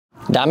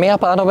Dámy a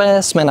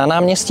pánové, jsme na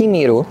náměstí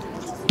Míru.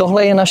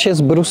 Tohle je naše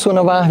z brusu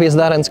nová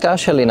hvězdárenská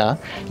šalina.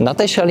 Na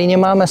té šalině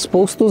máme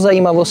spoustu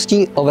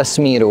zajímavostí o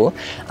vesmíru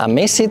a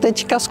my si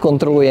teďka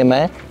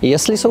zkontrolujeme,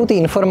 jestli jsou ty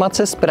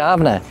informace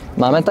správné.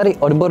 Máme tady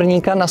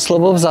odborníka na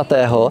slovo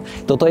vzatého.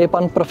 Toto je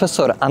pan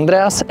profesor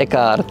Andreas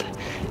Eckart,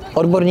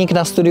 odborník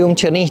na studium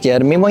černých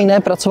děr. Mimo jiné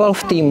pracoval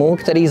v týmu,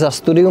 který za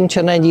studium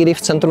černé díry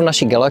v centru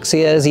naší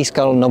Galaxie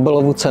získal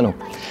Nobelovu cenu.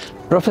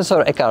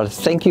 Professor Eckart,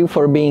 thank you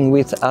for being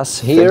with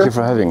us here. Thank you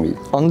for having me.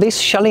 On this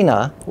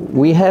shalina,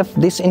 we have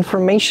this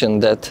information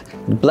that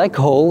the black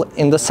hole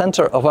in the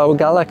center of our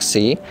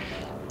galaxy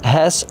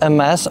has a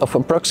mass of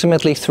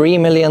approximately 3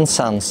 million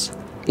suns.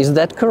 Is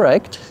that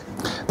correct?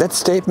 That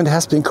statement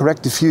has been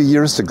correct a few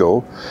years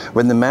ago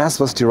when the mass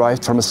was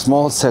derived from a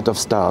small set of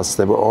stars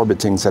that were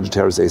orbiting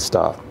Sagittarius A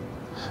star.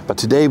 But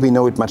today we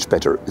know it much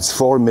better. It's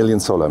 4 million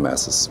solar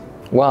masses.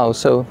 Wow,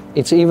 so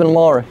it's even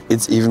more.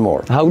 It's even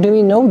more. How do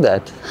we know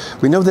that?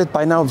 We know that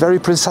by now very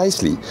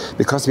precisely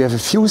because we have a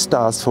few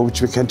stars for which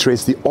we can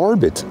trace the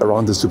orbit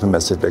around the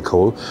supermassive black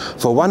hole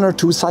for 1 or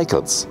 2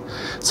 cycles.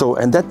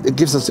 And that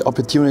gives us the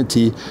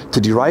opportunity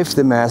to derive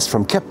the mass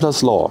from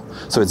Kepler's law.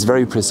 So it's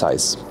very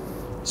precise.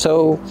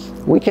 So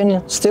we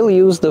can still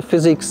use the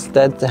physics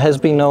that has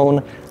been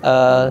known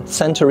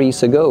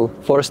centuries ago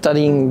for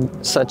studying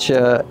such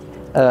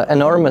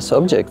enormous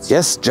objects.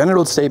 Yes,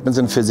 general statements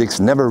in physics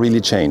never really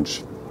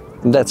change.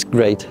 That's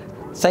great.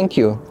 Thank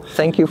you.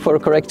 Thank you for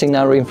correcting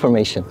our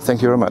information.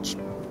 Thank you very much.